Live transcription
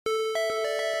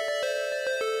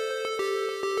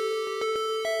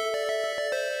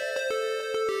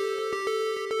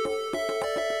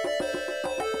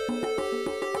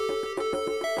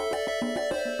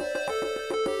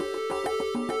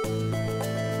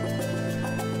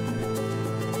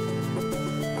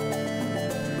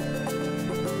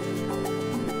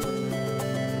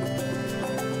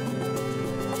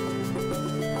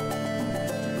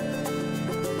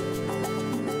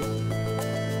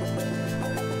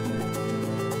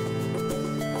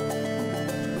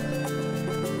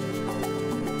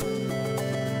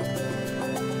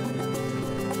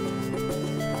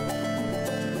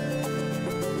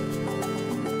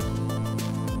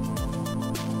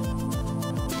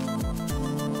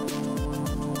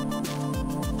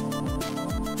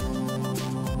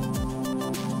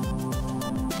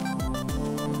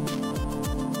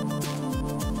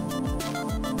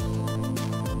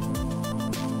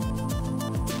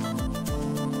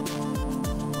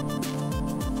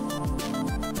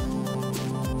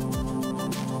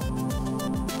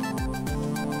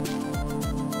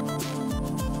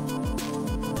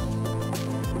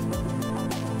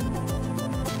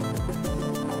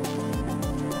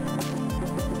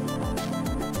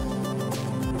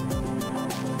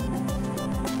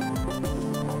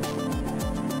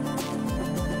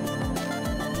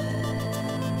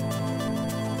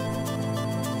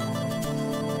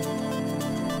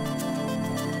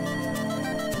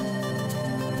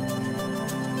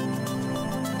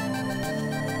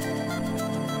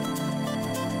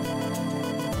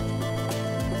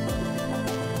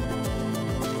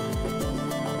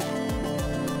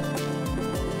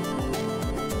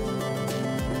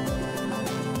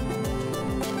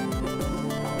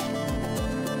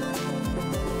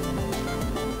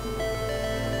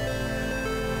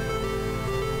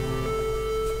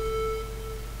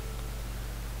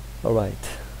Alright,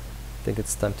 I think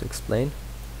it's time to explain.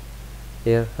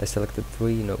 Here I selected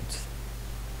 3 nodes.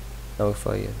 Now if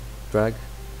I drag,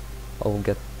 I will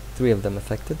get 3 of them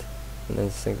affected. And in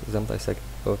this example I select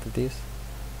both of these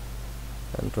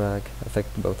and drag,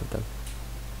 affect both of them.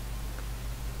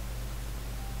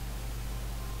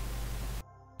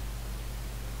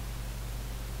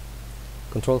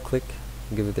 Control click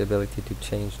give you the ability to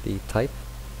change the type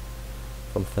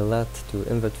from fillet to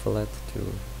invert fillet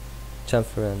to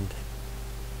chamfer and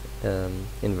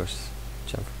inverse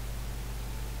chamfer.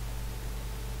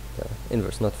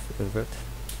 Inverse, not invert.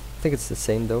 I think it's the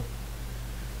same though.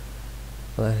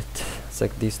 Right,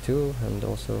 select these 2 and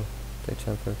also take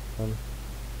chamfer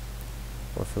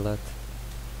or fillet.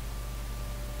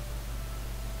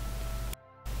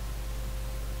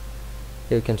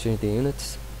 Here you can change the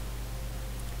units,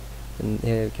 and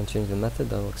here you can change the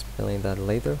method. I'll explain that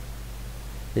later.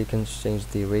 Here you can change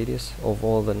the radius of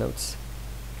all the nodes.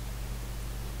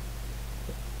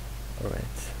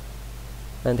 Alright,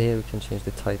 and here we can change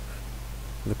the type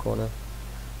of the corner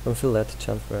from fillet,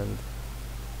 chamfer, and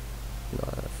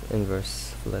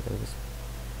inverse, fillet, inverse.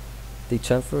 The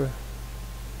chamfer,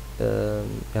 you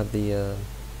have the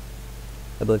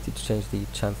ability to change the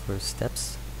chamfer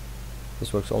steps.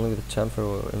 This works only with the chamfer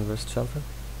or inverse chamfer,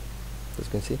 as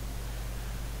you can see.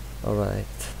 Alright,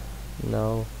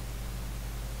 now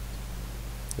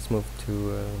let's move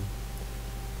to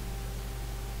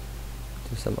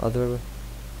some other.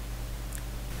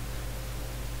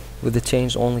 With the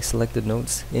change only selected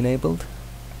nodes enabled,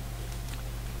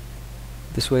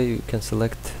 this way you can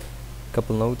select a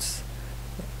couple nodes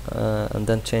and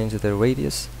then change their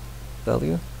radius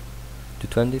value to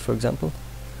 20 for example,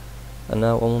 and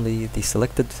now only the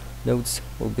selected nodes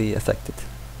will be affected.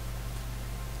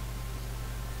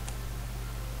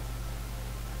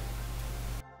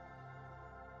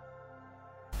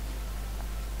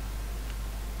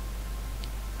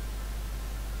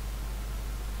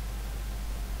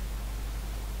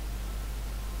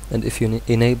 And if you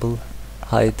enable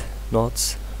hide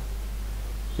nodes,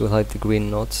 you will hide the green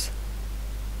nodes,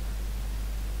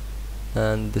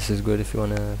 and this is good if you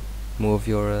want to move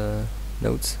your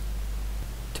nodes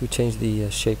to change the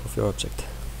shape of your object.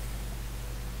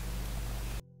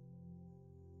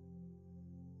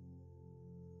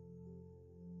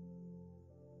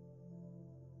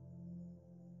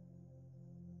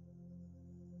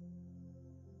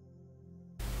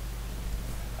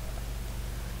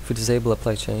 If we disable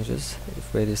apply changes,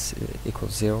 if radius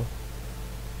equals 0,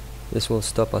 this will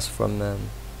stop us from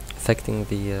affecting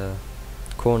the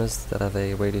corners that have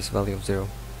a radius value of 0.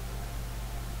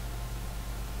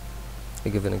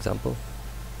 I'll give an example.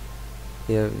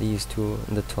 Here, these 2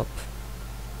 in the top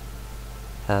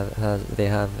have a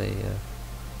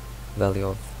value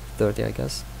of 30, I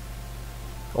guess.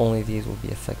 Only these will be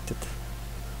affected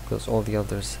because all the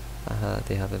others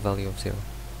they have a value of 0.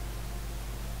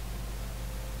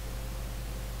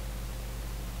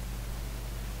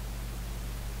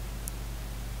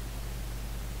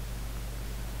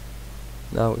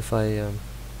 Now if I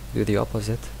do the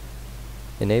opposite,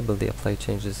 enable the apply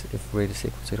changes if radius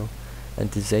equals 0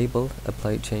 and disable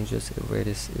apply changes if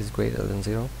radius is greater than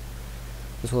 0,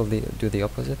 this will do the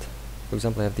opposite. For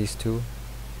example, I have these 2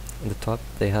 in the top,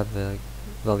 they have a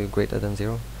value greater than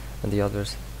 0, and the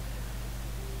others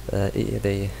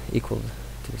they equal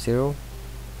to 0.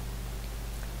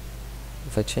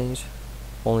 If I change,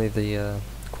 only the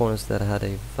corners that had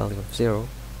a value of 0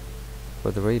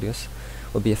 for the radius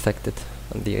will be affected,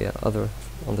 and the other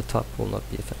on the top will not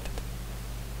be affected.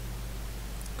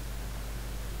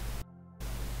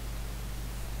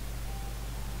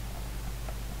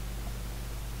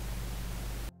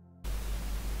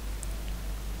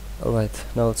 Alright,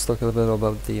 now let's talk a little bit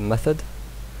about the method.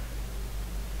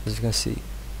 As you can see,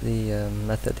 the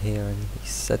method here in the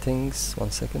settings.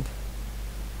 One second.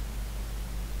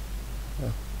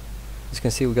 As you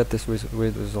can see, we got this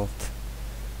weird result.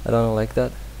 I don't like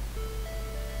that.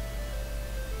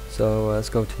 So let's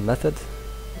go to method.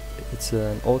 It's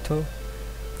an auto.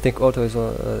 I think auto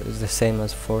is the same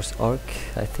as force arc,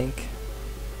 I think,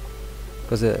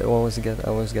 because I always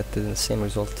get the same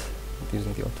result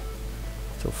using the auto.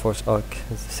 So force arc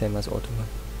is the same as auto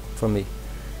for me.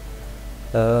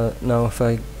 Now if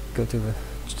I go to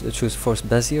choose force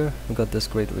bezier, we got this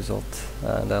great result,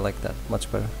 and I like that much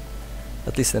better,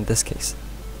 at least in this case.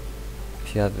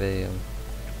 If you have a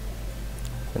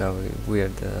a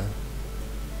weird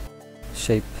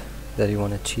shape that you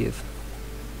want to achieve.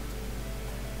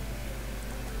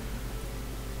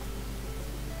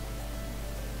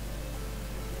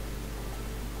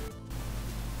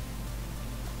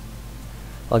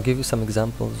 I'll give you some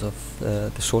examples of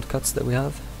the shortcuts that we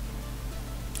have.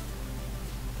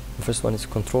 The first one is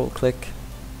control click,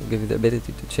 will give you the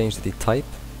ability to change the type.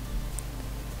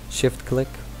 Shift click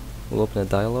will open a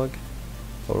dialog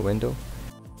or window.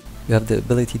 You have the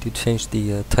ability to change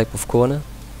the type of corner.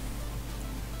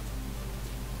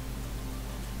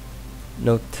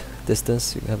 Note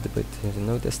distance, you have the ability to change the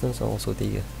note distance, and also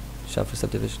the chamfer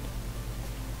subdivision.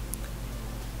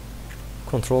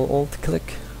 Control Alt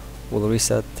click will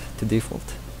reset to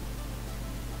default.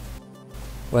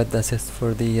 Right, that's it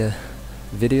for the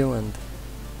video, and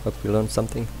hope you learned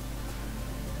something,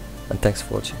 and thanks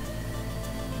for watching.